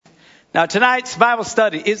Now, tonight's Bible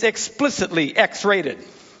study is explicitly X-rated.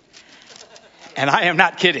 And I am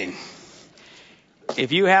not kidding.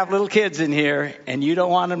 If you have little kids in here and you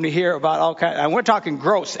don't want them to hear about all kinds, and we're talking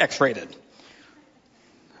gross X-rated.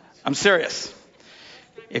 I'm serious.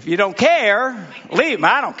 If you don't care, leave them.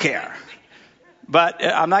 I don't care. But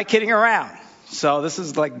I'm not kidding around. So this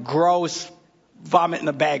is like gross vomit in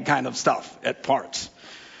a bag kind of stuff at parts.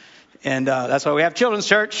 And that's why we have children's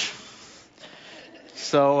church.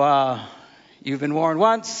 So you've been warned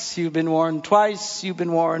once, you've been warned twice, you've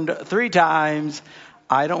been warned 3 times.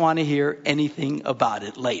 I don't want to hear anything about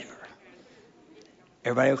it later.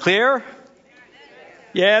 Everybody clear?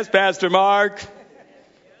 Yes, Pastor Mark.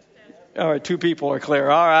 All right, 2 people are clear.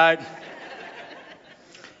 All right.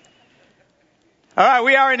 All right,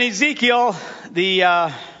 we are in Ezekiel.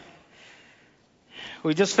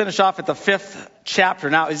 We just finished off at the 5th chapter.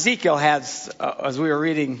 Now, Ezekiel has, as we were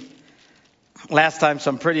reading last time,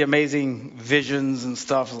 some pretty amazing visions and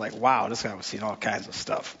stuff. It was like, wow, this guy was seeing all kinds of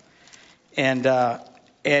stuff. And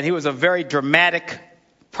he was a very dramatic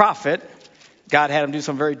prophet. God had him do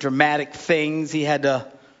some very dramatic things. He had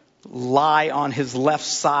to lie on his left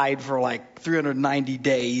side for like 390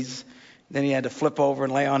 days. Then he had to flip over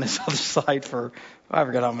and lay on his other side for, I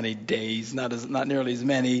forgot how many days, not nearly as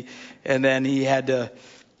many. And then he had to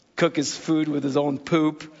cook his food with his own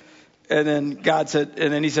poop. And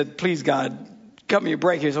then he said, please God, cut me a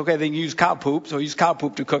break. He said, okay, then use cow poop. So he used cow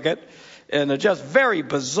poop to cook it. And just very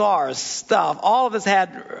bizarre stuff. All of us he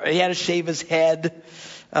had to shave his head,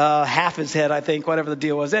 half his head, I think, whatever the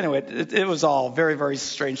deal was. Anyway, it was all very, very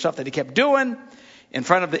strange stuff that he kept doing in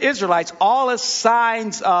front of the Israelites. All as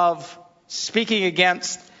signs of speaking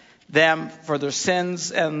against them for their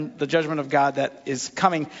sins and the judgment of God that is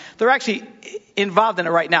coming. They're actually involved in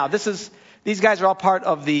it right now. These guys are all part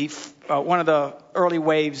of one of the early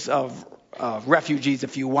waves of refugees,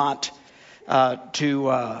 if you want,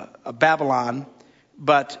 to Babylon.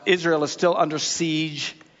 But Israel is still under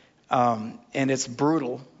siege, and it's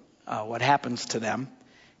brutal what happens to them.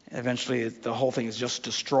 Eventually, the whole thing is just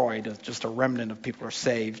destroyed. Just a remnant of people are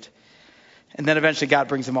saved. And then eventually God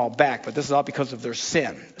brings them all back. But this is all because of their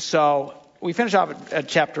sin. So we finish off at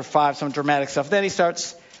chapter 5, some dramatic stuff. Then he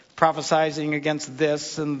starts prophesying against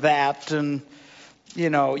this and that. And,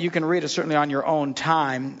 you can read it certainly on your own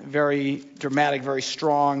time. Very dramatic, very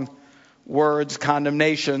strong words,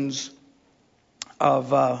 condemnations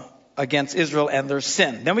of against Israel and their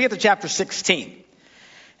sin. Then we get to chapter 16.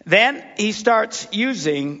 Then he starts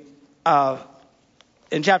using,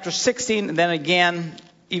 in chapter 16, and then again,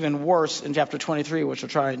 even worse, in chapter 23, which we'll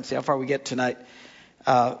try and see how far we get tonight,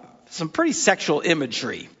 some pretty sexual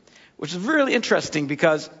imagery, which is really interesting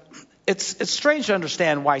because it's strange to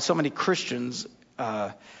understand why so many Christians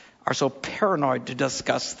are so paranoid to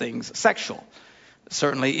discuss things sexual.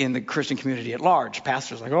 Certainly in the Christian community at large.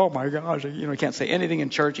 Pastors are like, oh my gosh, you can't say anything in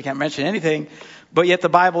church, you can't mention anything. But yet the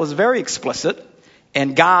Bible is very explicit,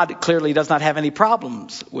 and God clearly does not have any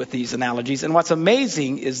problems with these analogies. And what's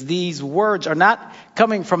amazing is these words are not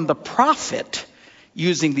coming from the prophet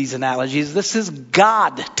using these analogies. This is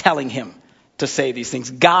God telling him to say these things.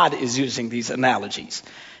 God is using these analogies.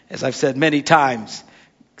 As I've said many times,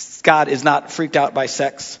 God is not freaked out by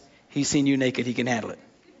sex. He's seen you naked, he can handle it.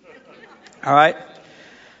 All right?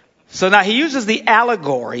 So now he uses the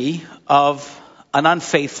allegory of an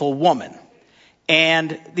unfaithful woman.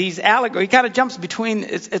 And these allegory, he kind of jumps between,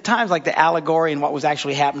 at times like the allegory and what was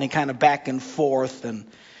actually happening, kind of back and forth.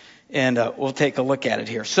 And we'll take a look at it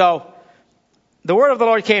here. So the word of the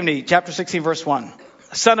Lord came to me, chapter 16, verse 1.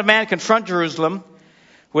 Son of man, confront Jerusalem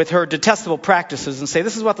with her detestable practices and say,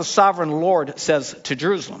 this is what the sovereign Lord says to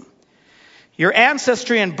Jerusalem. Your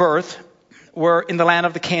ancestry and birth were in the land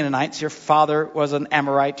of the Canaanites. Your father was an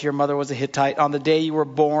Amorite. Your mother was a Hittite. On the day you were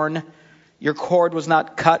born, your cord was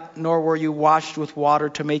not cut, nor were you washed with water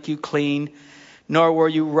to make you clean, nor were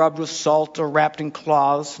you rubbed with salt or wrapped in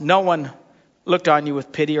cloths. No one looked on you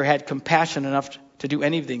with pity or had compassion enough to do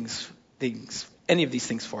any of these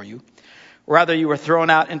things for you. Rather, you were thrown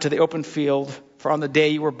out into the open field, for on the day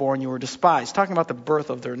you were born, you were despised. Talking about the birth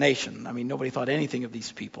of their nation. I mean, nobody thought anything of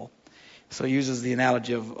these people. So he uses the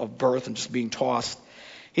analogy of birth and just being tossed.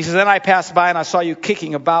 He says, then I passed by and I saw you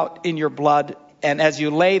kicking about in your blood. And as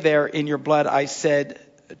you lay there in your blood, I said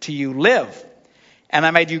to you, live. And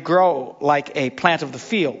I made you grow like a plant of the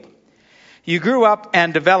field. You grew up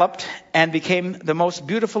and developed and became the most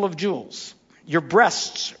beautiful of jewels. Your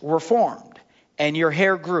breasts were formed and your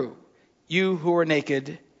hair grew, you who were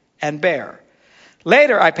naked and bare.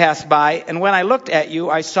 Later I passed by, and when I looked at you,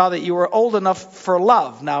 I saw that you were old enough for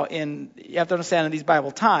love. Now, you have to understand, in these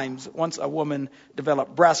Bible times, once a woman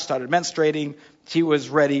developed breasts, started menstruating, she was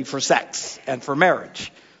ready for sex and for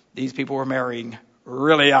marriage. These people were marrying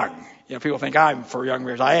really young. People think I'm for young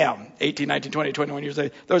marriage. I am. 18, 19, 20, 21 years.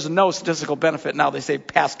 There's no statistical benefit now. They say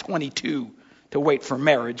past 22 to wait for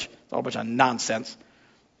marriage. It's all a bunch of nonsense.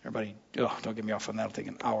 Everybody, don't get me off on that. It'll take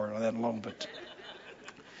an hour on that alone.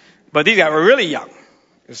 But these guys were really young.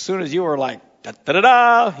 As soon as you were like,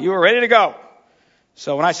 da-da-da-da, you were ready to go.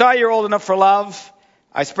 So when I saw you were old enough for love,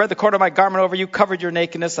 I spread the cord of my garment over you, covered your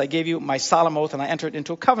nakedness. I gave you my solemn oath, and I entered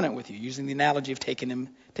into a covenant with you, using the analogy of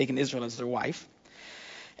taking Israel as their wife.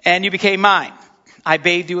 And you became mine. I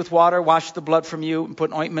bathed you with water, washed the blood from you, and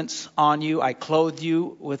put ointments on you. I clothed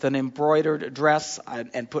you with an embroidered dress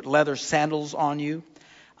and put leather sandals on you.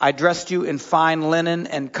 I dressed you in fine linen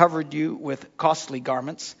and covered you with costly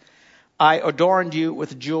garments. I adorned you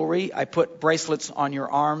with jewelry. I put bracelets on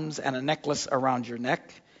your arms and a necklace around your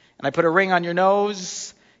neck. And I put a ring on your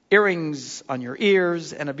nose, earrings on your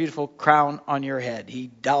ears, and a beautiful crown on your head. He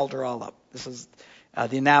dolled her all up. This is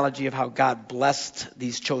the analogy of how God blessed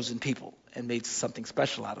these chosen people and made something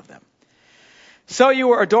special out of them. So you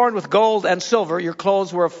were adorned with gold and silver. Your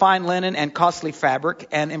clothes were of fine linen and costly fabric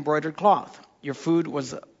and embroidered cloth. Your food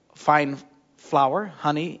was fine flour,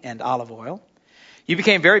 honey, and olive oil. You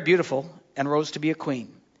became very beautiful and rose to be a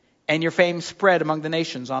queen. And your fame spread among the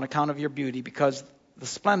nations on account of your beauty, because the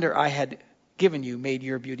splendor I had given you made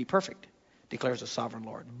your beauty perfect, declares the sovereign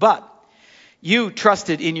Lord. But you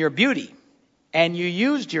trusted in your beauty, and you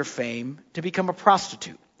used your fame to become a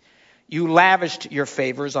prostitute. You lavished your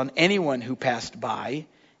favors on anyone who passed by,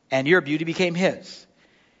 and your beauty became his.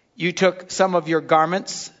 You took some of your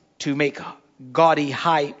garments to make gaudy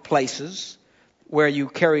high places where you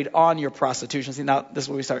carried on your prostitution. See, now this is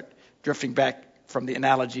where we start drifting back from the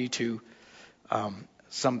analogy to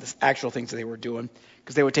some of the actual things that they were doing,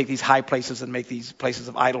 because they would take these high places and make these places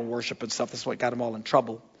of idol worship and stuff. This is what got them all in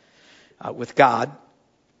trouble with God.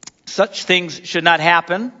 Such things should not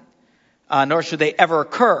happen, nor should they ever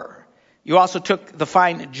occur. You also took the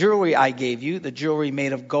fine jewelry I gave you, the jewelry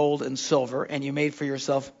made of gold and silver, and you made for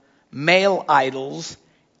yourself male idols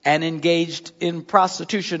and engaged in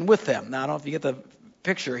prostitution with them. Now, I don't know if you get the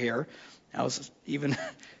picture here. I was even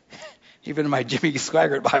in my Jimmy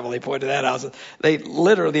Swaggart Bible, they pointed that out. They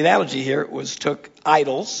literally, the analogy here was took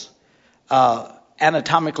idols,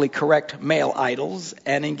 anatomically correct male idols,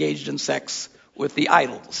 and engaged in sex with the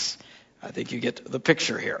idols. I think you get the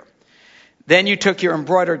picture here. Then you took your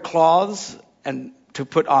embroidered cloths and to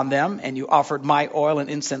put on them, and you offered my oil and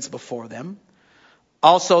incense before them.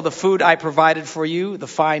 Also the food I provided for you, the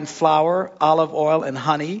fine flour, olive oil, and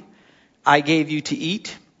honey, I gave you to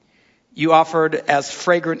eat. You offered as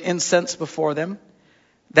fragrant incense before them.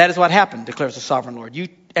 That is what happened, declares the sovereign Lord. You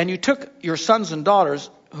took your sons and daughters,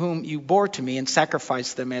 whom you bore to me, and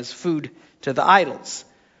sacrificed them as food to the idols.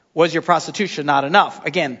 Was your prostitution not enough?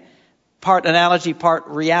 Again, part analogy, part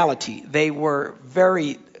reality. They were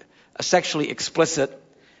very sexually explicit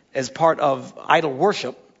as part of idol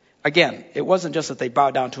worship. Again, it wasn't just that they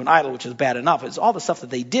bowed down to an idol, which is bad enough. It's all the stuff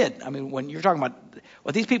that they did. I mean, when you're talking about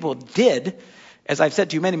what these people did, as I've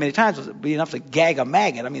said to you many, many times, it would be enough to gag a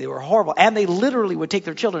maggot. I mean, they were horrible. And they literally would take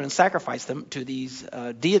their children and sacrifice them to these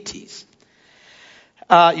deities.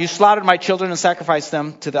 You slaughtered my children and sacrificed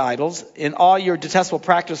them to the idols. In all your detestable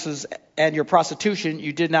practices and your prostitution,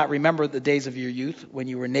 you did not remember the days of your youth when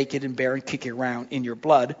you were naked and barren, kicking around in your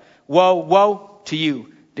blood. Woe, woe to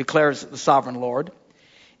you, declares the sovereign Lord.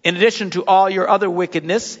 In addition to all your other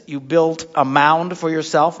wickedness, you built a mound for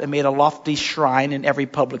yourself and made a lofty shrine in every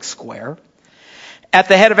public square. At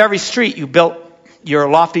the head of every street, you built your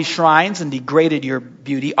lofty shrines and degraded your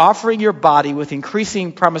beauty, offering your body with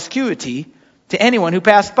increasing promiscuity to anyone who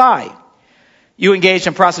passed by. You engaged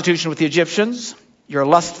in prostitution with the Egyptians, your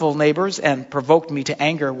lustful neighbors, and provoked me to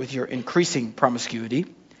anger with your increasing promiscuity.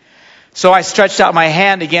 So I stretched out my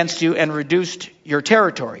hand against you and reduced your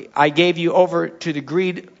territory. I gave you over to the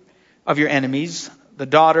greed of your enemies, the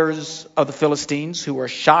daughters of the Philistines, who were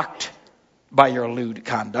shocked by your lewd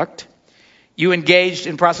conduct. You engaged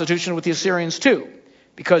in prostitution with the Assyrians too,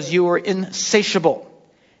 because you were insatiable.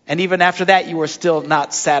 And even after that, you were still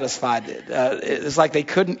not satisfied. It's like they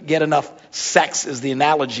couldn't get enough sex, is the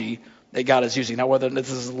analogy that God is using. Now, whether this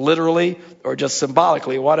is literally or just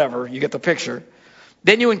symbolically, whatever, you get the picture.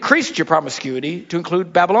 Then you increased your promiscuity to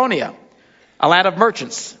include Babylonia, a land of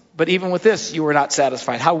merchants. But even with this, you were not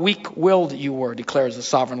satisfied. How weak-willed you were, declares the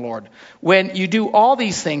sovereign Lord. When you do all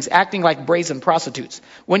these things, acting like brazen prostitutes,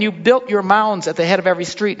 when you built your mounds at the head of every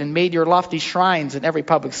street and made your lofty shrines in every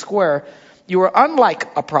public square, you were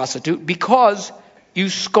unlike a prostitute because you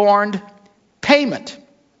scorned payment.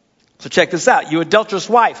 So check this out. You adulterous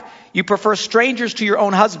wife, you prefer strangers to your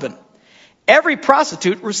own husband. Every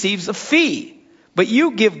prostitute receives a fee, but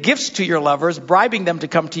you give gifts to your lovers, bribing them to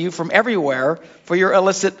come to you from everywhere for your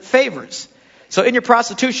illicit favors. So in your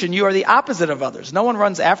prostitution, you are the opposite of others. No one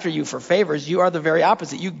runs after you for favors. You are the very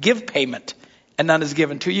opposite. You give payment, and none is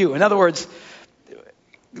given to you. In other words,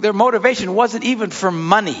 their motivation wasn't even for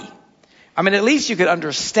money. I mean, at least you could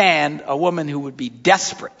understand a woman who would be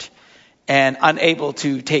desperate and unable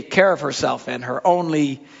to take care of herself, and her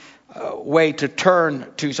only way to turn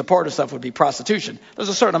to support herself would be prostitution. There's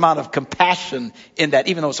a certain amount of compassion in that,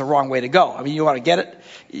 even though it's the wrong way to go. I mean, you want to get it?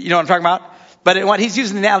 You know what I'm talking about? But what he's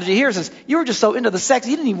using the analogy here is, you were just so into the sex,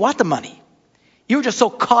 you didn't even want the money. You were just so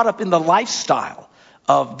caught up in the lifestyle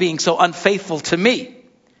of being so unfaithful to me.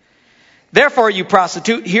 Therefore, you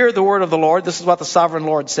prostitute, hear the word of the Lord. This is what the sovereign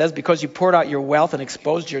Lord says. Because you poured out your wealth and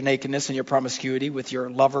exposed your nakedness and your promiscuity with your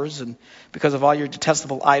lovers, and because of all your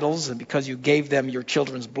detestable idols, and because you gave them your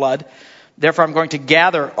children's blood, therefore I'm going to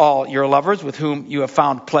gather all your lovers with whom you have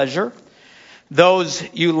found pleasure, those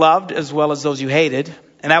you loved as well as those you hated,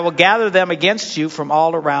 and I will gather them against you from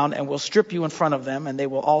all around and will strip you in front of them, and they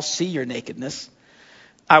will all see your nakedness.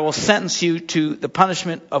 I will sentence you to the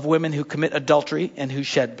punishment of women who commit adultery and who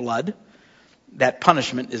shed blood. That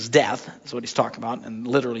punishment is death. That's what he's talking about. And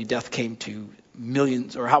literally death came to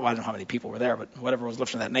millions, or I don't know how many people were there, but whatever was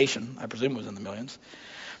left in that nation, I presume was in the millions.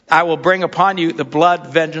 I will bring upon you the blood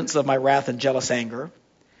vengeance of my wrath and jealous anger.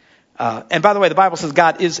 And by the way, the Bible says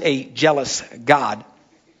God is a jealous God.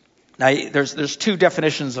 Now, there's two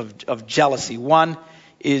definitions of jealousy. One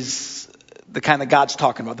is the kind that God's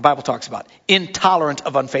talking about, the Bible talks about, intolerant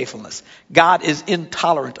of unfaithfulness. God is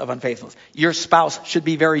intolerant of unfaithfulness. Your spouse should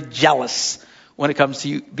be very jealous when it comes to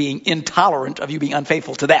you being intolerant of you being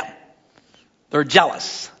unfaithful to them. They're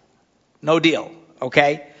jealous. No deal.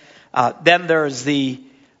 Okay? Then there's the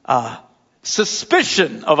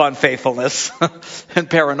suspicion of unfaithfulness and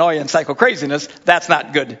paranoia and psycho-craziness. That's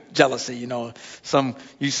not good jealousy. You know,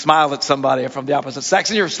 you smile at somebody from the opposite sex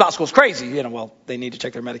and your spouse goes crazy. You know, well, they need to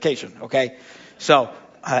check their medication. Okay? So,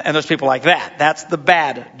 and there's people like that. That's the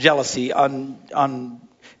bad jealousy.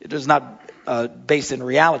 It is not based in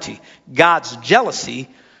reality. God's jealousy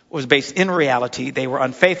was based in reality. They were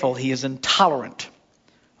unfaithful. He is intolerant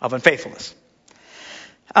of unfaithfulness.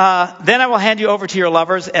 Then I will hand you over to your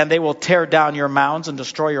lovers, and they will tear down your mounds and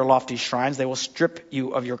destroy your lofty shrines. They will strip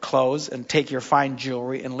you of your clothes and take your fine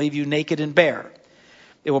jewelry and leave you naked and bare.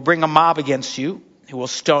 They will bring a mob against you, who will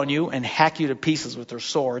stone you and hack you to pieces with their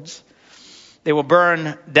swords. They will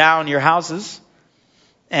burn down your houses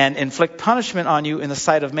and inflict punishment on you in the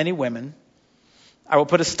sight of many women. I will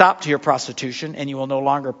put a stop to your prostitution, and you will no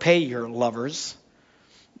longer pay your lovers.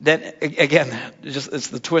 Then, again, it's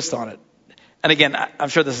the twist on it. And again, I'm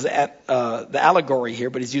sure this is the allegory here,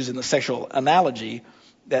 but he's using the sexual analogy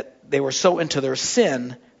that they were so into their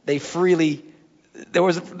sin, they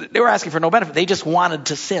were asking for no benefit. They just wanted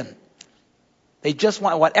to sin. They just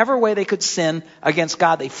wanted, whatever way they could sin against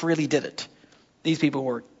God, they freely did it. These people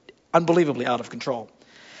were unbelievably out of control.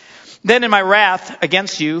 Then my wrath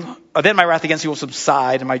against you will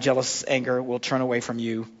subside, and my jealous anger will turn away from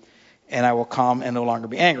you, and I will calm and no longer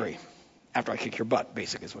be angry. After I kick your butt,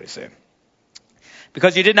 basically is what he's saying.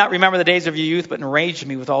 Because you did not remember the days of your youth, but enraged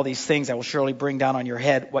me with all these things, I will surely bring down on your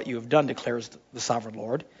head what you have done, declares the sovereign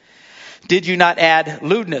Lord. Did you not add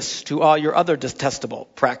lewdness to all your other detestable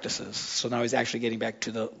practices? So now he's actually getting back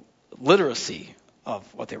to the literacy of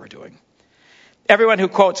what they were doing. Everyone who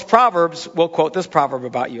quotes Proverbs will quote this proverb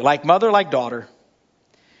about you. Like mother, like daughter.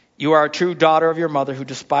 You are a true daughter of your mother who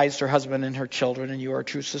despised her husband and her children, and you are a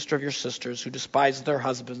true sister of your sisters who despised their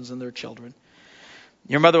husbands and their children.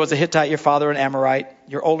 Your mother was a Hittite, your father an Amorite.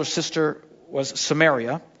 Your older sister was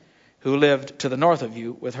Samaria, who lived to the north of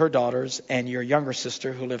you with her daughters, and your younger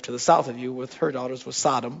sister, who lived to the south of you with her daughters, was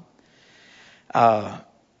Sodom. Again,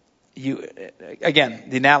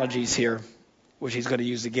 the analogies here, which he's going to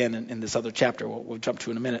use again in this other chapter, we'll jump to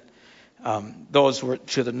in a minute. Those were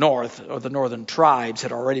to the north, or the northern tribes,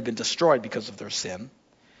 had already been destroyed because of their sin.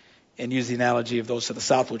 And use the analogy of those to the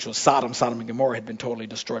south, which was Sodom. Sodom and Gomorrah had been totally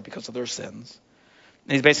destroyed because of their sins.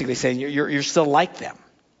 And he's basically saying, you're still like them.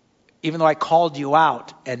 Even though I called you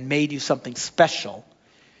out and made you something special,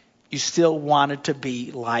 you still wanted to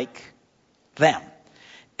be like them.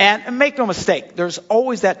 And make no mistake, there's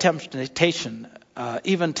always that temptation,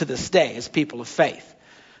 even to this day, as people of faith.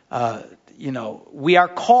 We are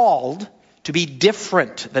called to be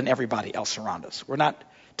different than everybody else around us. We're not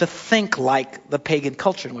to think like the pagan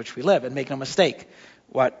culture in which we live. And make no mistake,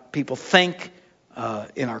 what people think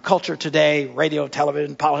in our culture today, radio,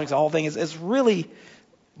 television, politics, the whole thing is really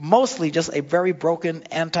mostly just a very broken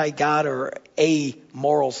anti-God or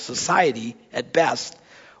amoral society at best,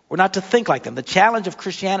 We're not to think like them. The challenge of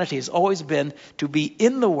Christianity has always been to be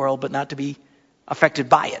in the world, but not to be affected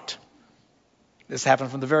by it. This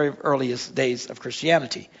happened from the very earliest days of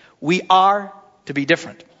Christianity. We are to be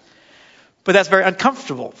different. But that's very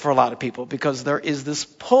uncomfortable for a lot of people because there is this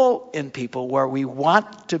pull in people where we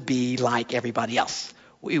want to be like everybody else.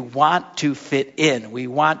 We want to fit in. We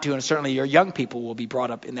want to, and certainly your young people will be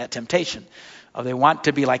brought up in that temptation. They want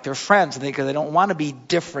to be like their friends because they don't want to be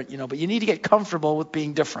different, but you need to get comfortable with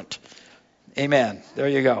being different. Amen. There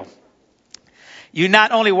you go. You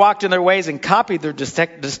not only walked in their ways and copied their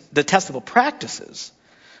detestable practices,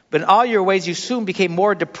 but in all your ways you soon became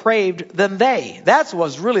more depraved than they. That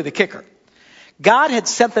was really the kicker. God had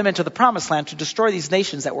sent them into the promised land to destroy these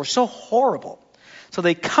nations that were so horrible. So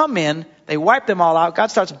they come in, they wipe them all out,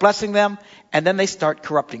 God starts blessing them, and then they start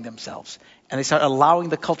corrupting themselves. And they start allowing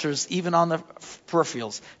the cultures, even on the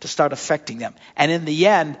peripherals, to start affecting them. And in the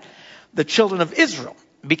end, the children of Israel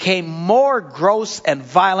became more gross and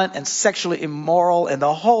violent and sexually immoral, and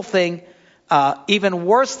the whole thing even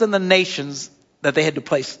worse than the nations that they had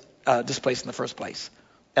displaced in the first place.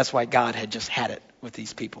 That's why God had just had it with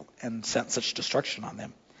these people and sent such destruction on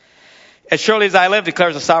them. As surely as I live,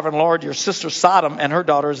 declares the sovereign Lord, your sister Sodom and her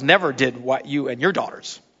daughters never did what you and your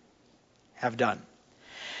daughters have done.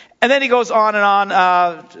 And then he goes on and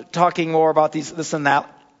on, talking more about this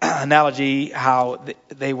analogy, how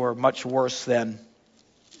they were much worse than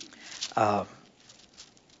the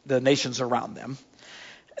nations around them.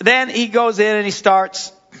 Then he goes in and he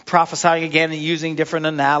starts prophesying again and using different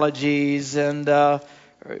analogies and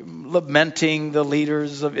lamenting the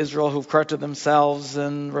leaders of Israel who've corrupted themselves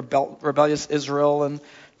and rebellious Israel, and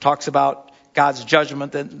talks about God's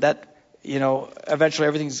judgment that eventually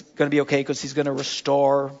everything's going to be okay because he's going to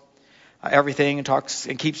restore everything, and talks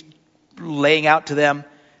and keeps laying out to them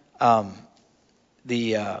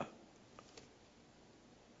their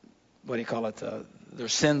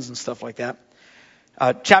sins and stuff like that.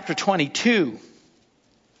 Chapter 22.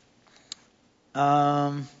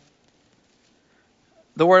 The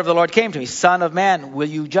word of the Lord came to me, Son of man, will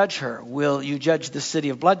you judge her? Will you judge the city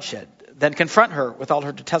of bloodshed? Then confront her with all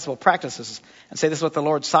her detestable practices and say, this is what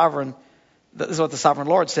the sovereign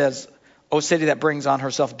Lord says. O city that brings on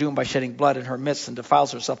herself doom by shedding blood in her midst and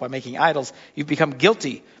defiles herself by making idols, you've become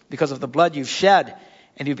guilty because of the blood you've shed,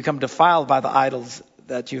 and you've become defiled by the idols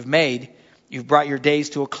that you've made. You've brought your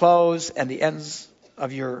days to a close, and the ends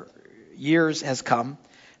of your years has come.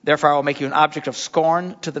 Therefore I will make you an object of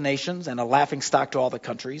scorn to the nations and a laughing stock to all the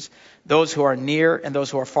countries. Those who are near and those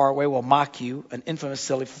who are far away will mock you, an infamous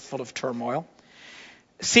city full of turmoil.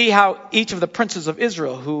 See how each of the princes of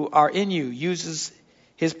Israel who are in you uses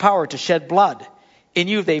his power to shed blood. In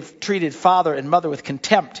you they've treated father and mother with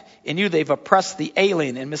contempt. In you they've oppressed the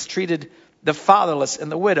alien and mistreated the fatherless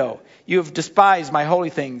and the widow. You have despised my holy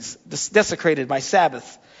things, desecrated my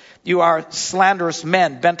Sabbath. You are slanderous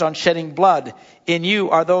men bent on shedding blood. In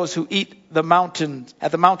you are those who eat at the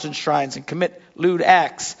mountain shrines and commit lewd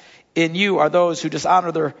acts. In you are those who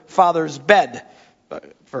dishonor their father's bed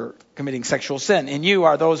for committing sexual sin. In you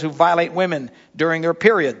are those who violate women during their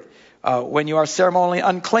period, when you are ceremonially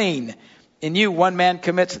unclean. In you, one man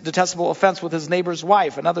commits detestable offense with his neighbor's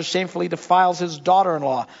wife. Another shamefully defiles his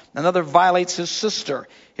daughter-in-law. Another violates his sister,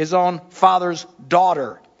 his own father's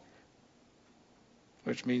daughter.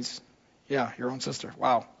 Which means, your own sister.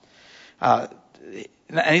 Wow. And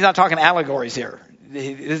he's not talking allegories here.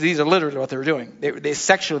 These are literally what they were doing. They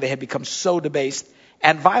sexually had become so debased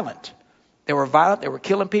and violent. They were violent. They were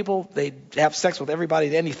killing people. They'd have sex with everybody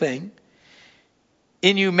and anything.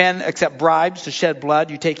 In you, men accept bribes to shed blood.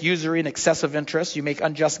 You take usury and excessive interest. You make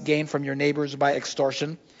unjust gain from your neighbors by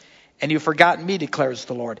extortion. And you've forgotten me, declares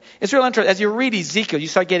the Lord. It's real interesting. As you read Ezekiel, you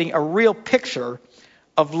start getting a real picture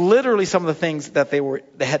of literally some of the things that they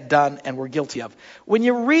had done and were guilty of. When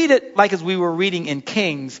you read it like as we were reading in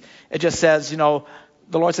Kings, it just says, the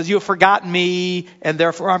Lord says, you have forgotten me, and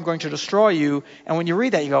therefore I'm going to destroy you. And when you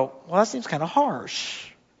read that, you go, well, that seems kind of harsh.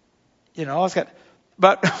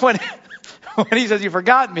 But when he says, you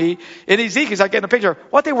forgot me, in Ezekiel, you start getting a picture of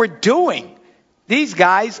what they were doing. These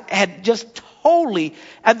guys had just totally,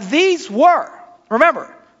 and these were,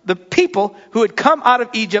 remember, the people who had come out of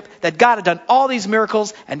Egypt, that God had done all these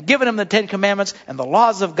miracles and given them the 10 Commandments and the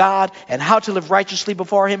laws of God and how to live righteously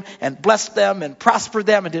before him and blessed them and prospered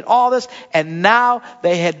them and did all this. And now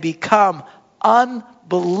they had become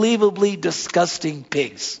unbelievably disgusting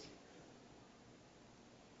pigs.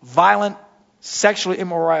 Violent, sexually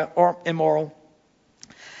immoral.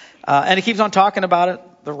 And he keeps on talking about it,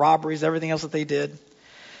 the robberies, everything else that they did.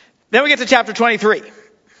 Then we get to chapter 23.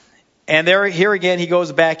 And here again, he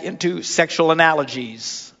goes back into sexual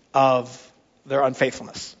analogies of their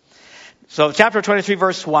unfaithfulness. So chapter 23,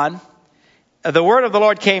 verse 1. The word of the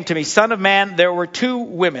Lord came to me, Son of man, there were two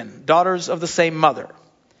women, daughters of the same mother.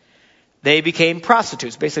 They became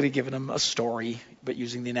prostitutes, basically giving them a story, but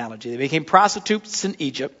using the analogy. They became prostitutes in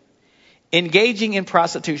Egypt, engaging in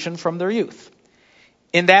prostitution from their youth.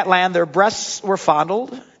 In that land, their breasts were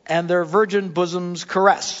fondled and their virgin bosoms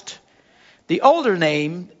caressed. The older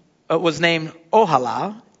name was named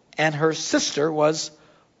Oholah, and her sister was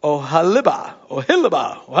Oholiba. I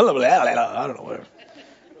don't know.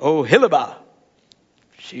 Oholiba.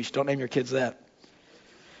 Sheesh, don't name your kids that.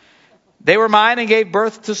 They were mine and gave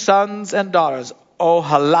birth to sons and daughters.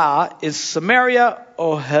 Oholah is Samaria.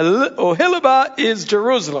 Oholiba is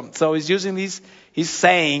Jerusalem. So he's using these, he's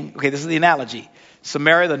saying, okay, this is the analogy.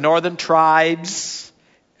 Samaria, the northern tribes,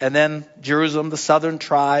 and then Jerusalem, the southern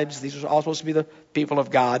tribes. These were all supposed to be the people of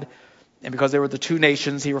God. And because they were the two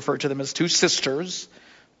nations, he referred to them as two sisters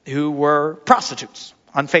who were prostitutes,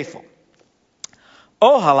 unfaithful.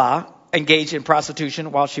 Oholah engaged in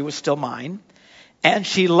prostitution while she was still mine, and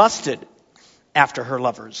she lusted after her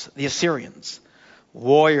lovers, the Assyrians,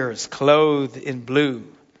 warriors clothed in blue,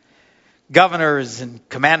 governors and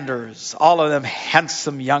commanders, all of them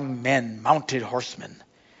handsome young men, mounted horsemen.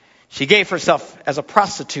 She gave herself as a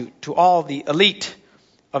prostitute to all the elite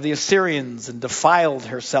of the Assyrians and defiled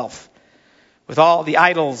herself with all the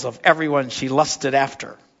idols of everyone she lusted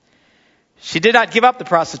after. She did not give up the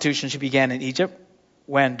prostitution she began in Egypt,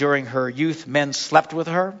 when during her youth men slept with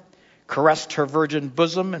her, caressed her virgin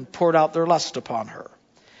bosom, and poured out their lust upon her.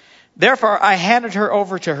 Therefore I handed her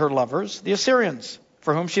over to her lovers, the Assyrians,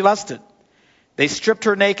 for whom she lusted. They stripped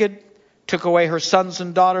her naked, took away her sons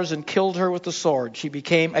and daughters, and killed her with the sword. She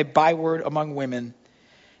became a byword among women,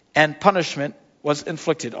 and punishment was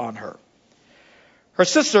inflicted on her. Her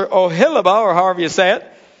sister Oholiba, or however you say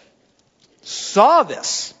it, saw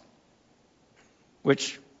this,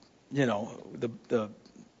 which, the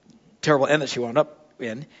terrible end that she wound up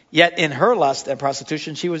in. Yet in her lust and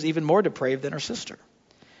prostitution, she was even more depraved than her sister.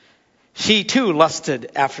 She too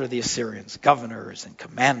lusted after the Assyrians, governors and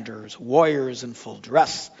commanders, warriors in full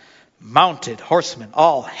dress, mounted horsemen,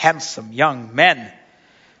 all handsome young men.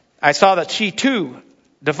 I saw that she too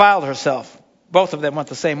defiled herself. Both of them went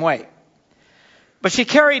the same way. But she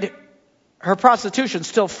carried her prostitution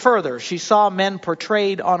still further. She saw men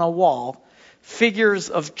portrayed on a wall,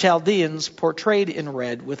 figures of Chaldeans portrayed in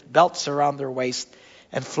red with belts around their waist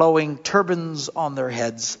and flowing turbans on their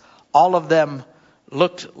heads. All of them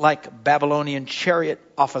looked like Babylonian chariot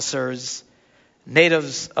officers,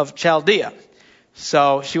 natives of Chaldea.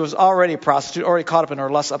 So she was already a prostitute, already caught up in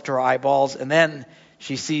her lust up to her eyeballs, and then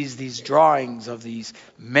she sees these drawings of these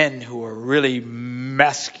men who are really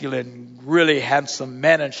masculine, really handsome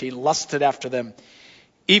men, and she lusted after them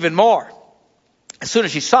even more. As soon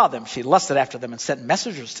as she saw them, she lusted after them and sent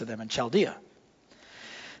messengers to them in Chaldea.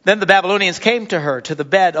 Then the Babylonians came to her to the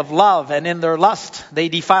bed of love, and in their lust they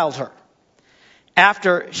defiled her.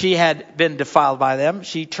 After she had been defiled by them,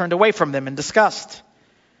 she turned away from them in disgust.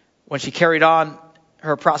 When she carried on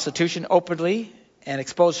her prostitution openly and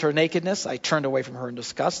exposed her nakedness, I turned away from her in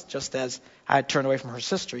disgust, just as I had turned away from her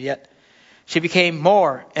sister. Yet she became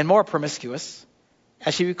more and more promiscuous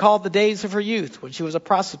as she recalled the days of her youth when she was a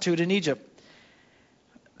prostitute in Egypt.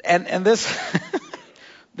 And this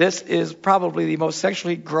this is probably the most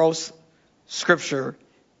sexually gross scripture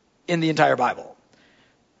in the entire Bible.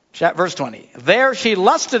 Verse 20. There she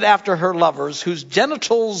lusted after her lovers, whose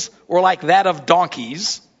genitals were like that of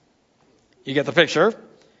donkeys. You get the picture.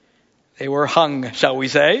 They were hung, shall we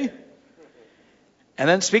say. And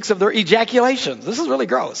then speaks of their ejaculations. This is really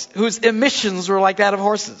gross. Whose emissions were like that of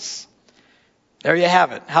horses. There you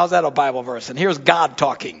have it. How's that a Bible verse? And here's God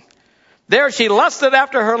talking. There she lusted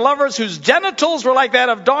after her lovers, whose genitals were like that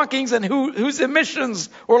of donkeys and whose emissions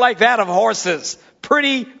were like that of horses.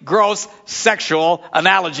 Pretty gross sexual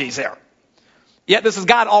analogies there. Yet this is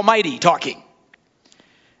God Almighty talking.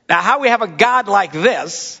 Now, how we have a God like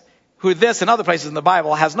this, who this and other places in the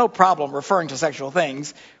Bible has no problem referring to sexual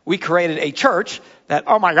things. We created a church that,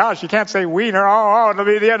 oh my gosh, you can't say wiener, it'll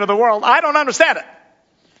be the end of the world. I don't understand it.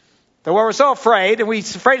 The world, we're so afraid, and we're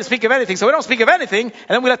afraid to speak of anything, so we don't speak of anything, and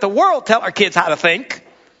then we let the world tell our kids how to think,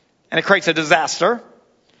 and it creates a disaster.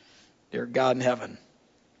 Dear God in heaven,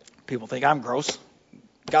 people think I'm gross.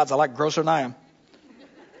 God's a lot grosser than I am.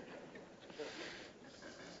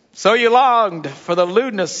 So you longed for the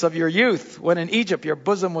lewdness of your youth, when in Egypt your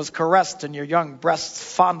bosom was caressed and your young breasts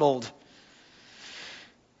fondled.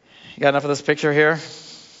 You got enough of this picture here?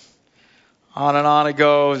 On and on it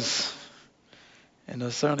goes.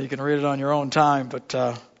 And certainly you can read it on your own time,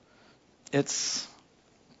 but it's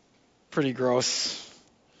pretty gross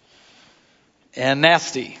and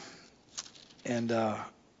nasty. And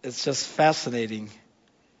it's just fascinating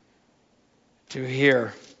to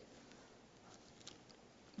hear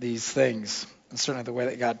these things, and certainly the way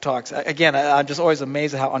that God talks. Again, I'm just always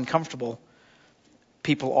amazed at how uncomfortable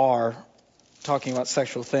people are talking about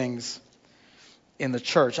sexual things in the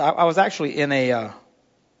church. I was actually in a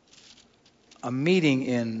meeting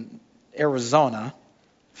in Arizona,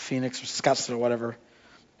 Phoenix or Scottsdale or whatever,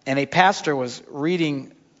 and a pastor was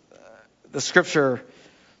reading the scripture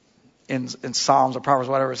in Psalms or Proverbs,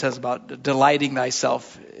 whatever it says about delighting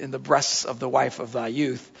thyself in the breasts of the wife of thy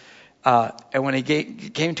youth. And when he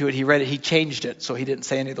came to it, he read it, he changed it, so he didn't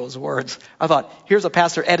say any of those words. I thought, here's a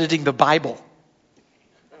pastor editing the Bible.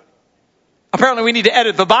 Apparently we need to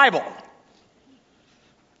edit the Bible.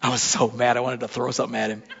 I was so mad, I wanted to throw something at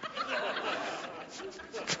him.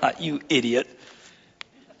 God, you idiot.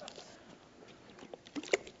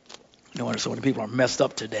 No wonder so many people are messed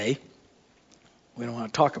up today. We don't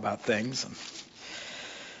want to talk about things.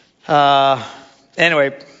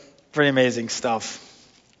 Anyway, pretty amazing stuff.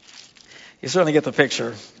 You certainly get the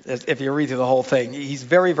picture if you read through the whole thing. He's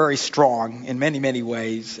very, very strong in many, many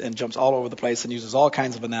ways and jumps all over the place and uses all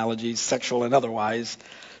kinds of analogies, sexual and otherwise,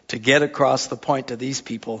 to get across the point that these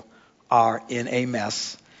people are in a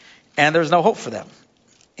mess and there's no hope for them.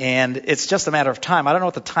 And it's just a matter of time. I don't know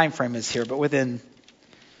what the time frame is here, but within,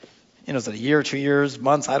 is it a year, 2 years,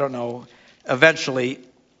 months? I don't know. Eventually,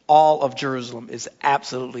 all of Jerusalem is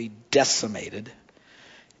absolutely decimated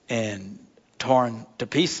and torn to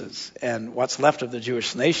pieces. And what's left of the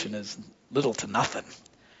Jewish nation is little to nothing.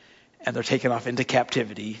 And they're taken off into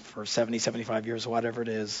captivity for 70, 75 years, whatever it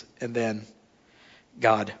is. And then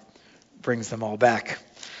God brings them all back.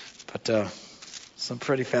 But some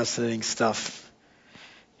pretty fascinating stuff.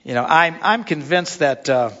 I'm convinced that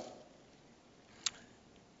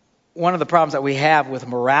one of the problems that we have with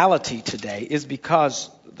morality today is because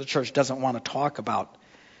the church doesn't want to talk about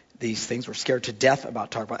these things. We're scared to death about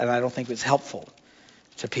talking about it, and I don't think it's helpful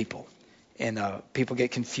to people. And people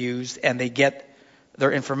get confused, and they get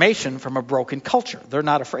their information from a broken culture. They're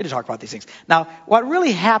not afraid to talk about these things. Now, what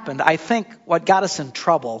really happened, I think what got us in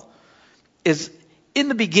trouble is in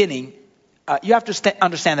the beginning, you have to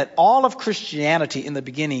understand that all of Christianity in the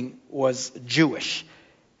beginning was Jewish.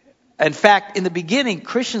 In fact, in the beginning,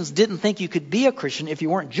 Christians didn't think you could be a Christian if you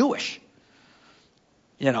weren't Jewish.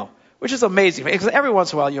 Which is amazing. Because every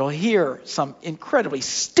once in a while you'll hear some incredibly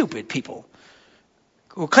stupid people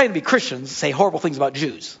who claim to be Christians say horrible things about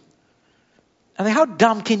Jews. I mean, how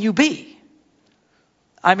dumb can you be?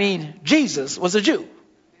 I mean, Jesus was a Jew.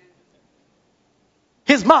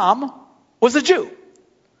 His mom was a Jew.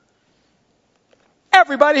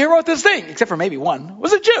 Everybody who wrote this thing, except for maybe one,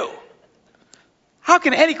 was a Jew. How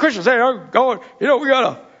can any Christian say, we got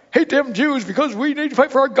to hate them Jews because we need to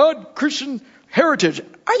fight for our God Christian heritage?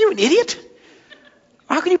 Are you an idiot?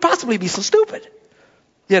 How can you possibly be so stupid?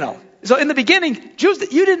 So in the beginning, Jews,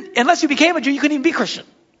 unless you became a Jew, you couldn't even be Christian.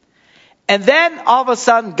 And then all of a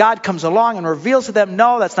sudden, God comes along and reveals to them,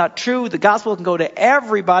 no, that's not true. The gospel can go to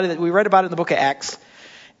everybody that we read about in the book of Acts.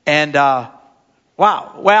 And,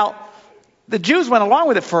 wow. Well, the Jews went along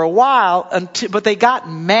with it for a while, but they got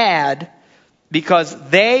mad because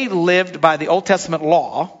they lived by the Old Testament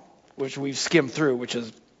law, which we've skimmed through, which is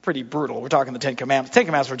pretty brutal. We're talking the Ten Commandments. The Ten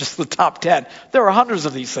Commandments were just the top 10. There were hundreds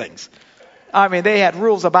of these things. I mean, they had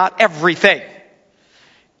rules about everything.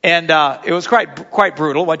 And it was quite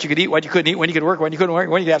brutal. What you could eat, what you couldn't eat, when you could work, when you couldn't work,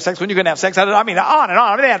 when you could have sex, when you couldn't have sex. I mean, on and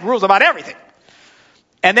on. I mean, they had rules about everything.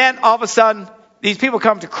 And then all of a sudden, these people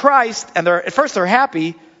come to Christ, and at first they're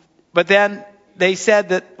happy, but then they said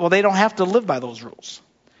that, well, they don't have to live by those rules.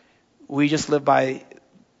 We just live by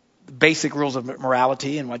the basic rules of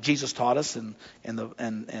morality and what Jesus taught us, and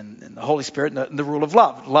the Holy Spirit, and the rule of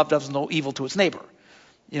love. Love does no evil to its neighbor.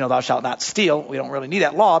 Thou shalt not steal. We don't really need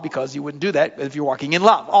that law because you wouldn't do that if you're walking in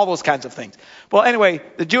love. All those kinds of things. Well, anyway,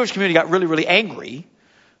 the Jewish community got really, really angry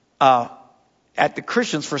at the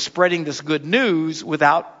Christians for spreading this good news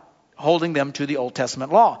without holding them to the Old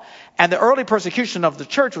Testament law. And the early persecution of the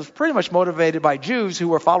church was pretty much motivated by Jews who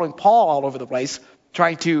were following Paul all over the place,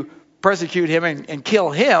 trying to persecute him and kill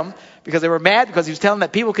him because they were mad because he was telling them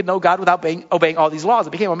that people could know God without obeying all these laws.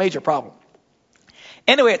 It became a major problem.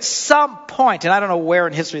 Anyway, at some point, and I don't know where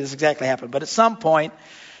in history this exactly happened, but at some point,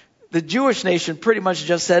 the Jewish nation pretty much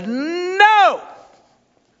just said, no!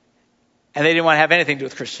 And they didn't want to have anything to do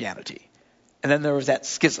with Christianity. And then there was that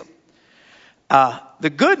schism. The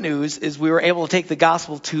good news is we were able to take the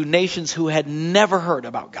gospel to nations who had never heard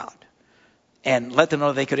about God and let them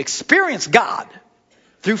know they could experience God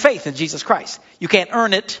through faith in Jesus Christ. You can't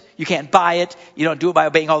earn it. You can't buy it. You don't do it by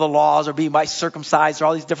obeying all the laws or being by circumcised or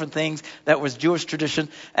all these different things. That was Jewish tradition.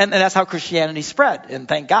 And that's how Christianity spread. And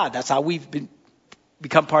thank God, that's how we've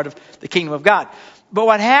become part of the kingdom of God. But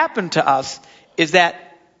what happened to us is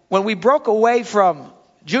that when we broke away from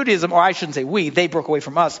Judaism, or I shouldn't say we, they broke away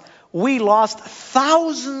from us, we lost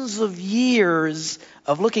thousands of years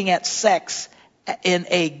of looking at sex in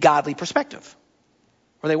a godly perspective,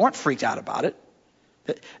 where they weren't freaked out about it.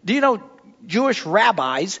 Do you know Jewish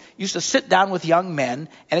rabbis used to sit down with young men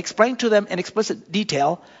and explain to them in explicit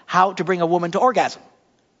detail how to bring a woman to orgasm?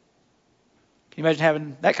 Can you imagine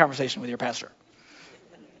having that conversation with your pastor?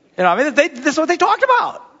 This is what they talked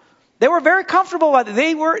about. They were very comfortable with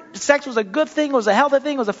it. Sex was a good thing, it was a healthy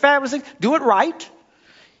thing, it was a fabulous thing. Do it right.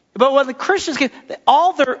 But when the Christians came,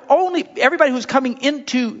 everybody who's coming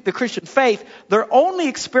into the Christian faith, their only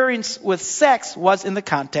experience with sex was in the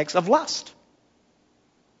context of lust.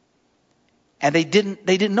 And they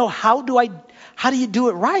didn't know, how do you do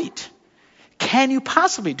it right? Can you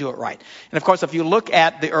possibly do it right? And of course, if you look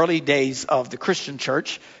at the early days of the Christian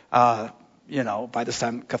church, by this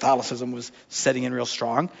time Catholicism was setting in real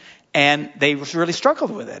strong, and they really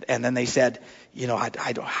struggled with it. And then they said,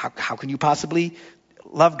 how can you possibly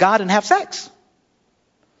love God and have sex?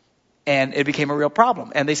 And it became a real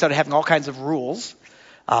problem. And they started having all kinds of rules.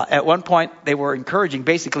 At one point, they were encouraging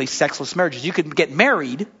basically sexless marriages. You could get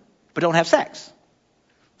married, but don't have sex.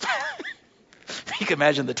 You can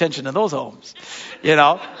imagine the tension in those homes,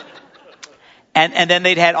 And then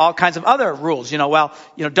they'd had all kinds of other rules.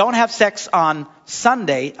 Don't have sex on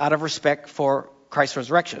Sunday out of respect for Christ's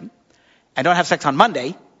resurrection. And don't have sex on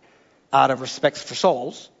Monday out of respect for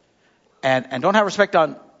souls. And don't have sex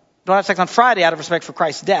on Friday out of respect for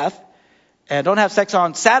Christ's death. And don't have sex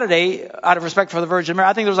on Saturday out of respect for the Virgin Mary.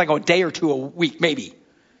 I think there was like a day or two a week, maybe,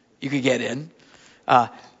 you could get in.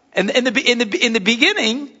 And in the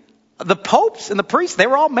beginning, the popes and the priests, they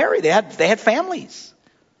were all married. They had families.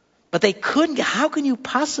 But they couldn't. How can you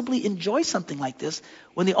possibly enjoy something like this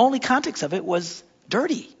when the only context of it was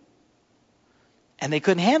dirty? And they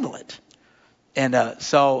couldn't handle it. And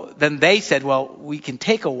so then they said, well, we can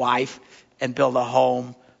take a wife and build a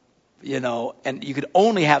home, and you could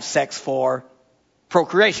only have sex for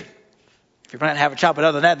procreation. If you're planning to have a child, but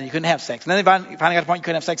other than that, then you couldn't have sex. And then they finally got to the point you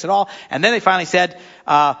couldn't have sex at all. And then they finally said,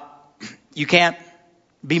 you can't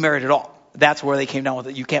be married at all. That's where they came down with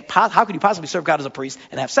it. You can't. How could you possibly serve God as a priest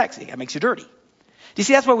and have sex? That makes you dirty. Do you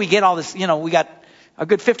see? That's where we get all this. We got a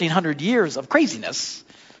good 1,500 years of craziness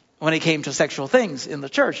when it came to sexual things in the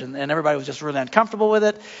church, and everybody was just really uncomfortable with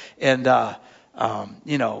it. And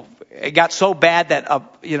it got so bad that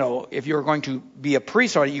if you were going to be a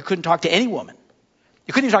priest, or you couldn't talk to any woman.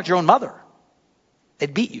 You couldn't even talk to your own mother.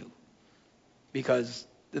 They'd beat you because.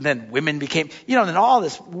 And then women became, and all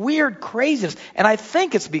this weird craziness. And I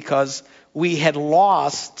think it's because we had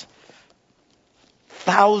lost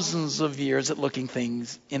thousands of years at looking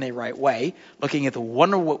things in a right way, looking at the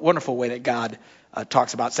wonderful way that God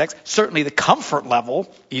talks about sex. Certainly the comfort level,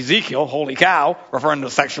 Ezekiel, holy cow, referring to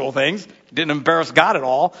sexual things, didn't embarrass God at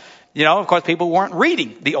all. Of course, people weren't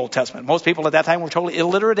reading the Old Testament. Most people at that time were totally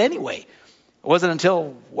illiterate anyway. It wasn't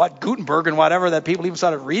until, Gutenberg and whatever, that people even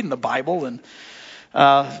started reading the Bible. And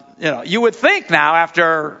you would think now,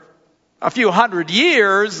 after a few hundred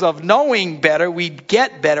years of knowing better, we'd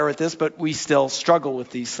get better at this, but we still struggle with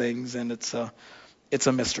these things, and it's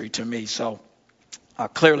a mystery to me. So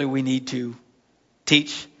clearly, we need to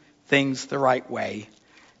teach things the right way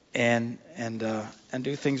and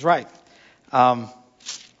do things right. There's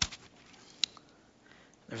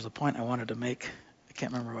a point I wanted to make. I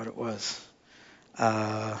can't remember what it was.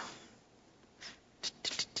 I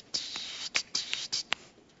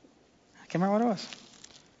can't remember what it was.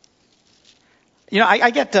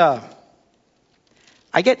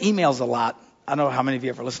 I get emails a lot. I don't know how many of you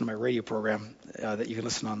ever listen to my radio program that you can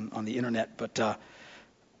listen on the internet, but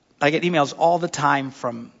I get emails all the time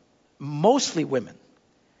from mostly women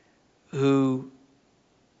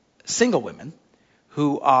single women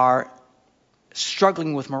who are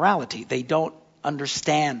struggling with morality. They don't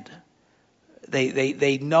understand.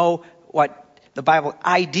 They know what the Bible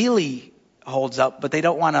ideally holds up, but they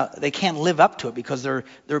can't live up to it because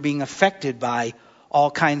they're being affected by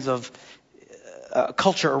all kinds of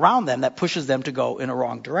culture around them that pushes them to go in a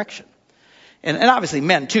wrong direction. And obviously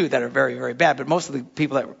men too that are very, very bad, but most of the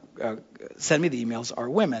people that send me the emails are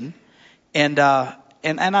women. And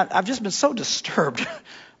I've just been so disturbed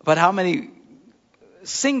about how many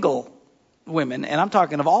single women, and I'm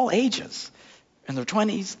talking of all ages, in their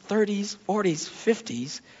 20s, 30s, 40s,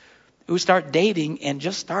 50s, who start dating and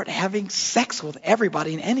just start having sex with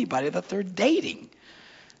everybody and anybody that they're dating.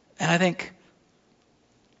 And I think,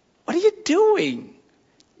 what are you doing?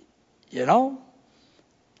 You know?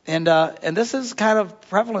 And this is kind of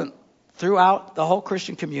prevalent throughout the whole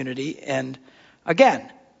Christian community. And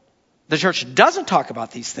again, the church doesn't talk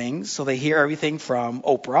about these things, so they hear everything from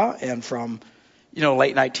Oprah and from,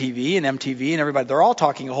 late night TV and MTV and everybody. They're all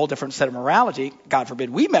talking a whole different set of morality. God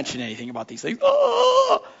forbid we mention anything about these things.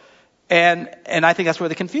 Oh! And I think that's where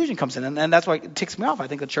the confusion comes in. And that's why it ticks me off. I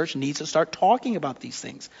think the church needs to start talking about these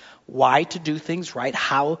things. Why to do things right,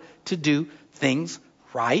 how to do things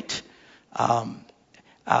right. One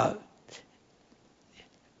of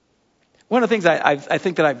the things I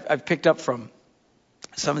think that I've picked up from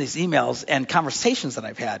some of these emails and conversations that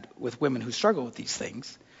I've had with women who struggle with these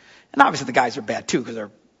things, and obviously the guys are bad too because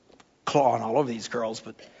they're clawing all over these girls,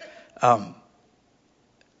 but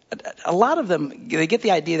a lot of them, they get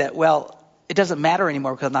the idea that, well, it doesn't matter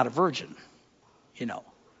anymore because I'm not a virgin.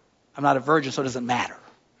 I'm not a virgin, so it doesn't matter.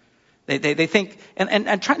 They think,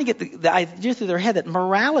 and trying to get the idea through their head that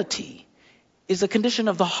morality is a condition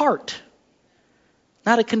of the heart,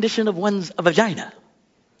 not a condition of one's vagina.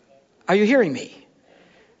 Are you hearing me?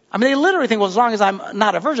 I mean, they literally think, well, as long as I'm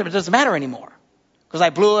not a virgin, it doesn't matter anymore. Because I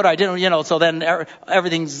blew it, I didn't, so then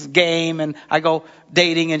everything's game, and I go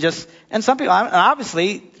dating and some people,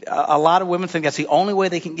 obviously, a lot of women think that's the only way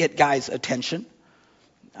they can get guys' attention.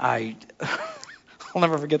 I'll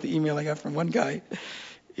never forget the email I got from one guy.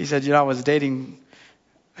 He said, I was dating,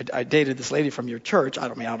 I dated this lady from your church. I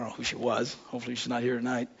don't know who she was. Hopefully she's not here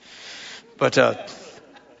tonight. But, took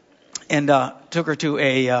her to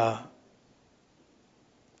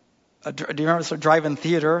do you remember this drive-in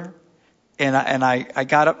theater? And I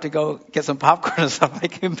got up to go get some popcorn and stuff. I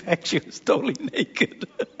came back, she was totally naked.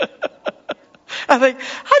 I think,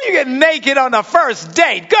 how do you get naked on the first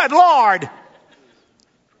date? Good Lord!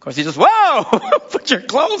 Of course, you just, whoa, put your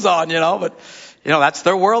clothes on, but, that's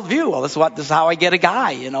their worldview. Well, this is how I get a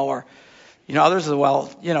guy, or, others are,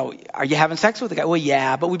 well, are you having sex with the guy? Well,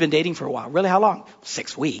 yeah, but we've been dating for a while. Really, how long?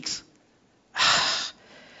 6 weeks.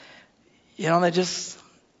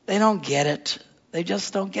 They don't get it. They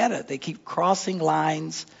just don't get it. They keep crossing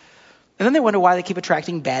lines. And then they wonder why they keep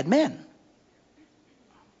attracting bad men.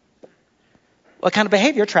 What kind of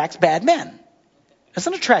behavior attracts bad men? It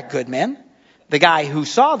doesn't attract good men. The guy who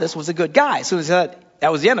saw this was a good guy. As soon as he said,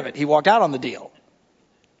 that was the end of it. He walked out on the deal.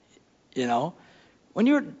 When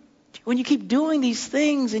you keep doing these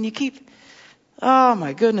things and you keep, oh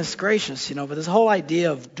my goodness gracious, but this whole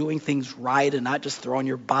idea of doing things right and not just throwing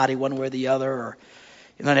your body one way or the other, or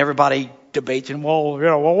and then everybody debates, well,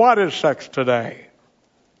 what is sex today?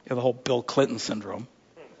 The whole Bill Clinton syndrome.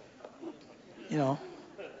 And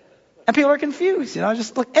people are confused.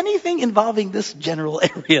 Just look, anything involving this general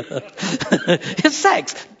area is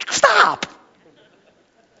sex. Stop.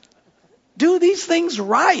 Do these things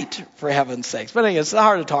right, for heaven's sakes. But anyway, it's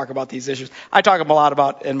hard to talk about these issues. I talk a lot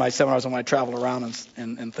about in my seminars when I travel around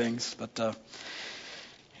and things. But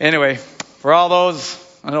anyway, for all those,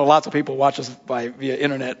 I know lots of people watch us via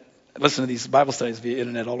internet, listen to these Bible studies via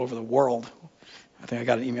internet all over the world. I think I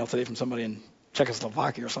got an email today from somebody in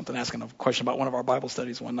Czechoslovakia or something asking a question about one of our Bible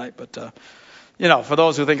studies one night. But, for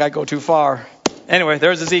those who think I go too far. Anyway,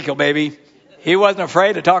 there's Ezekiel, baby. He wasn't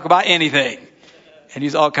afraid to talk about anything and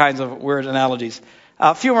use all kinds of weird analogies.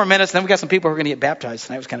 A few more minutes, then we got some people who are going to get baptized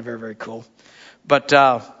tonight. It was kind of very, very cool. But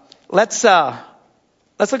let's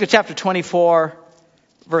look at chapter 24,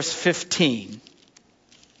 verse 15.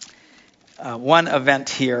 One event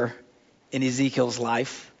here in Ezekiel's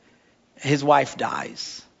life. His wife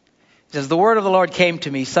dies. It says, the word of the Lord came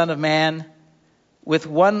to me, son of man, with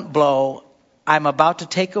one blow, I'm about to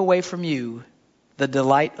take away from you the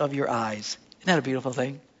delight of your eyes. Isn't that a beautiful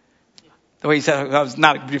thing? The way he said it was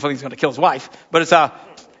not a beautiful thing, he's going to kill his wife, but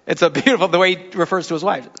it's a beautiful, the way he refers to his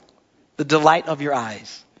wife. The delight of your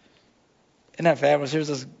eyes. Isn't that fabulous? Here's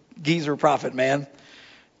this geezer prophet, man.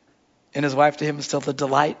 And his wife to him is still the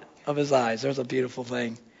delight of his eyes. There's a beautiful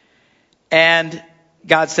thing. And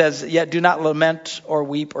God says, yet do not lament or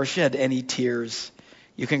weep or shed any tears.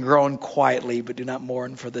 You can groan quietly, but do not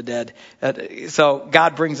mourn for the dead. So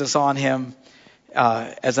God brings this on him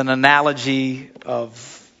as an analogy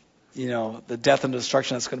of, the death and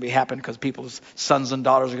destruction that's going to be happening because people's sons and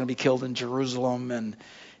daughters are going to be killed in Jerusalem. And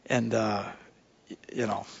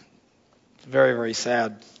very, very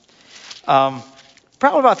sad.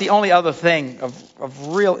 Probably about the only other thing of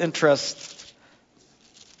real interest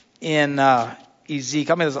in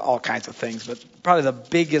Ezekiel. I mean, there's all kinds of things, but probably the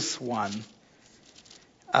biggest one.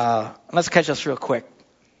 Let's catch us real quick.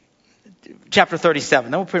 Chapter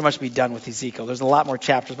 37. Then we'll pretty much be done with Ezekiel. There's a lot more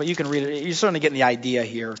chapters, but you can read it. You're certainly getting the idea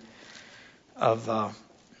here of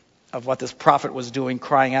of what this prophet was doing,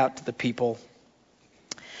 crying out to the people.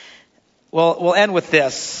 We'll end with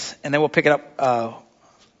this, and then we'll pick it up.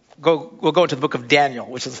 We'll go into the book of Daniel,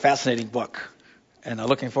 which is a fascinating book, and I'm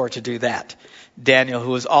looking forward to do that. Daniel,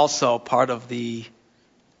 who is also part of the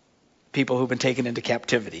people who've been taken into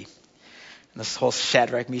captivity. And this whole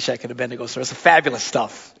Shadrach, Meshach, and Abednego story. It's some fabulous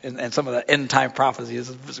stuff, and some of the end-time prophecies.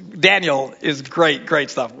 Daniel is great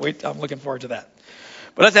stuff. I'm looking forward to that.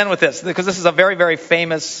 But let's end with this, because this is a very, very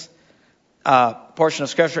famous portion of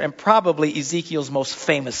Scripture, and probably Ezekiel's most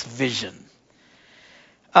famous vision.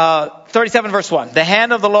 37 verse 1. The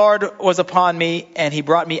hand of the Lord was upon me, and he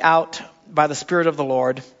brought me out by the Spirit of the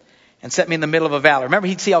Lord, and set me in the middle of a valley. Remember,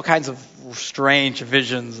 he'd see all kinds of strange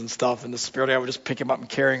visions and stuff, and the Spirit of God would just pick him up and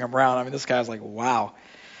carry him around. I mean, this guy's like, wow.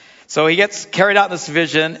 So he gets carried out in this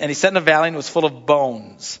vision, and he sat in a valley and was full of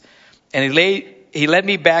bones. And he led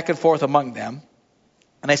me back and forth among them,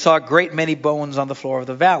 and I saw a great many bones on the floor of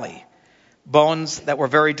the valley, bones that were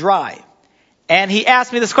very dry. And he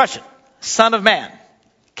asked me this question, Son of man,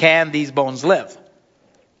 can these bones live?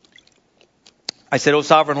 I said, O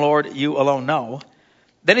sovereign Lord, you alone know.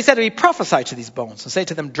 Then he said to me, prophesy to these bones and say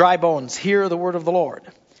to them, dry bones, hear the word of the Lord.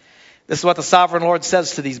 This is what the sovereign Lord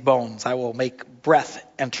says to these bones. I will make breath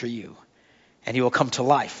enter you, and you will come to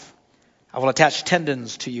life. I will attach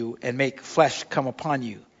tendons to you and make flesh come upon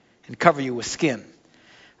you and cover you with skin.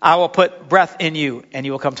 I will put breath in you, and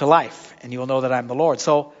you will come to life, and you will know that I am the Lord.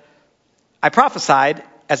 So I prophesied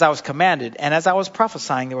as I was commanded, and as I was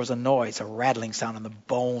prophesying, there was a noise, a rattling sound, and the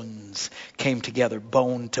bones came together,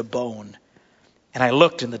 bone to bone. And I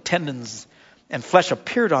looked, and the tendons and flesh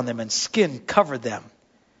appeared on them, and skin covered them.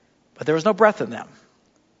 But there was no breath in them.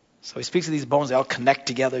 So he speaks of these bones, they all connect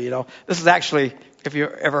together, This is actually, if you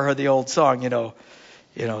ever heard the old song,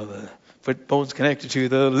 the foot bone's connected to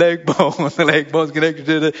the leg bone, the leg bone's connected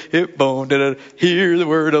to the hip bone, hear the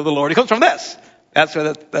word of the Lord. It comes from this.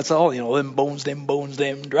 That's all, them bones,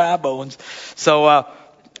 them dry bones. So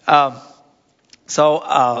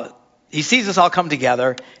he sees this all come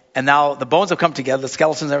together. And now the bones have come together, the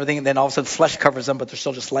skeletons and everything, and then all of a sudden flesh covers them, but they're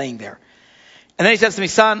still just laying there. And then he says to me,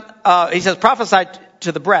 prophesy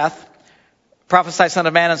to the breath, prophesy, son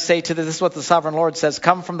of man, and say to this is what the sovereign Lord says,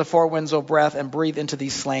 come from the four winds, O breath, and breathe into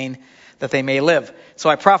these slain, that they may live. So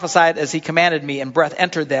I prophesied as he commanded me, and breath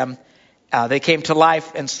entered them. They came to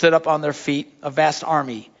life and stood up on their feet, a vast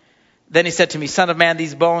army. Then he said to me, son of man,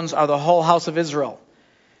 these bones are the whole house of Israel.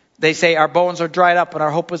 They say, our bones are dried up, and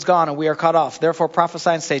our hope is gone, and we are cut off. Therefore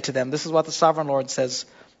prophesy and say to them, this is what the sovereign Lord says,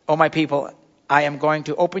 O my people, I am going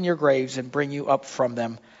to open your graves and bring you up from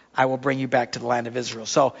them. I will bring you back to the land of Israel.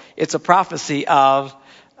 So it's a prophecy of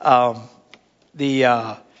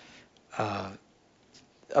the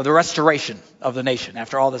restoration of the nation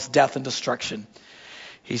after all this death and destruction.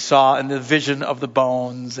 He saw in the vision of the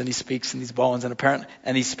bones, and he speaks in these bones,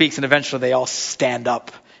 and he speaks, and eventually they all stand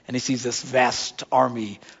up, and he sees this vast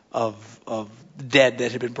army of dead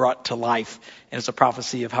that had been brought to life. And it's a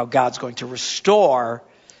prophecy of how God's going to restore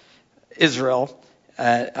Israel,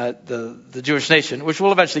 the Jewish nation, which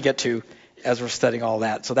we'll eventually get to as we're studying all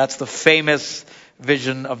that. So that's the famous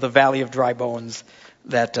vision of the Valley of Dry Bones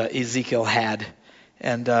that Ezekiel had.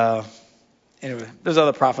 And anyway, there's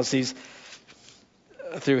other prophecies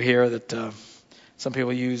through here that some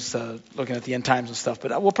people use looking at the end times and stuff.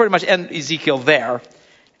 But we'll pretty much end Ezekiel there.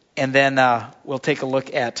 And then we'll take a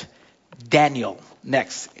look at Daniel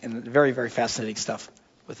next. And very, very fascinating stuff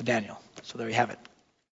with Daniel. So there you have it.